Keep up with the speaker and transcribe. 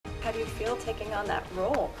How do you feel taking on that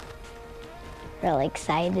role? Really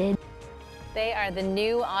excited. They are the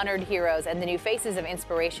new honored heroes and the new faces of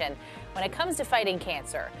inspiration when it comes to fighting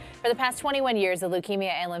cancer. For the past 21 years, the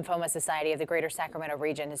Leukemia and Lymphoma Society of the Greater Sacramento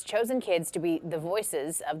region has chosen kids to be the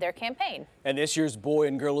voices of their campaign. And this year's Boy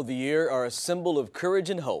and Girl of the Year are a symbol of courage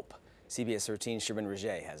and hope. CBS 13's Sherman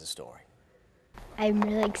Roget has a story. I'm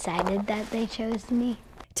really excited that they chose me.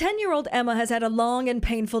 10-year-old Emma has had a long and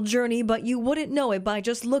painful journey, but you wouldn't know it by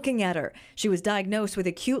just looking at her. She was diagnosed with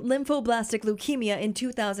acute lymphoblastic leukemia in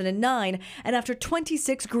 2009, and after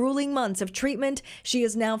 26 grueling months of treatment, she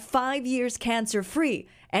is now 5 years cancer-free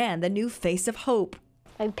and the new face of hope.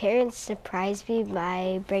 My parents surprised me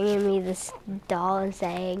by bringing me this doll and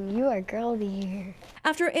saying, "You are Girl of the Year."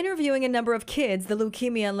 After interviewing a number of kids, the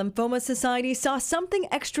Leukemia and Lymphoma Society saw something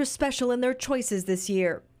extra special in their choices this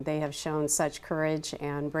year. They have shown such courage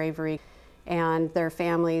and bravery, and their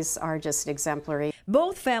families are just exemplary.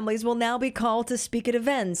 Both families will now be called to speak at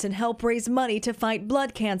events and help raise money to fight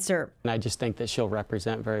blood cancer. And I just think that she'll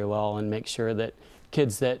represent very well and make sure that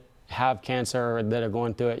kids that have cancer or that are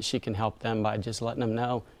going through it, she can help them by just letting them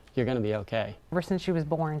know you're going to be okay. Ever since she was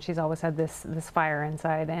born, she's always had this fire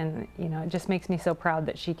inside, and it just makes me so proud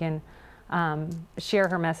that she can share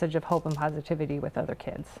her message of hope and positivity with other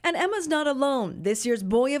kids. And Emma's not alone. This year's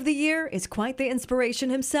Boy of the Year is quite the inspiration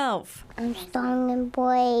himself. I'm strong and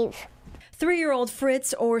brave. 3-year-old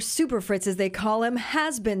Fritz, or Super Fritz as they call him,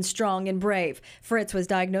 has been strong and brave. Fritz was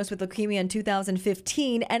diagnosed with leukemia in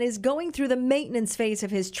 2015 and is going through the maintenance phase of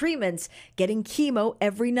his treatments, getting chemo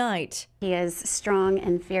every night. He is strong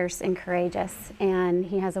and fierce and courageous, and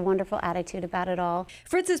he has a wonderful attitude about it all.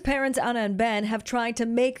 Fritz's parents, Anna and Ben, have tried to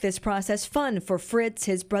make this process fun for Fritz,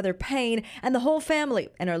 his brother Payne, and the whole family,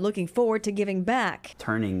 and are looking forward to giving back.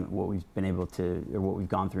 Turning what we've been able to, or what we've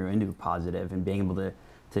gone through, into a positive, and being able to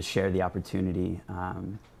share the opportunity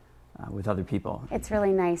with other people. It's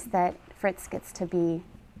really nice that Fritz gets to be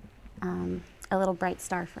a little bright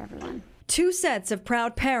star for everyone. 2 sets of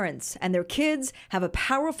proud parents and their kids have a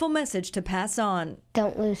powerful message to pass on.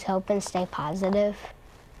 Don't lose hope and stay positive,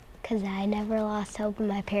 because I never lost hope and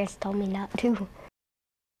my parents told me not to.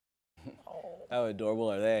 How adorable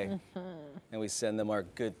are they? And we send them our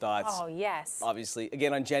good thoughts. Oh, yes. Obviously.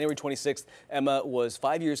 Again, on January 26th, Emma was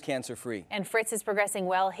 5 years cancer-free. And Fritz is progressing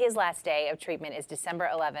well. His last day of treatment is December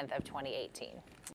 11th of 2018.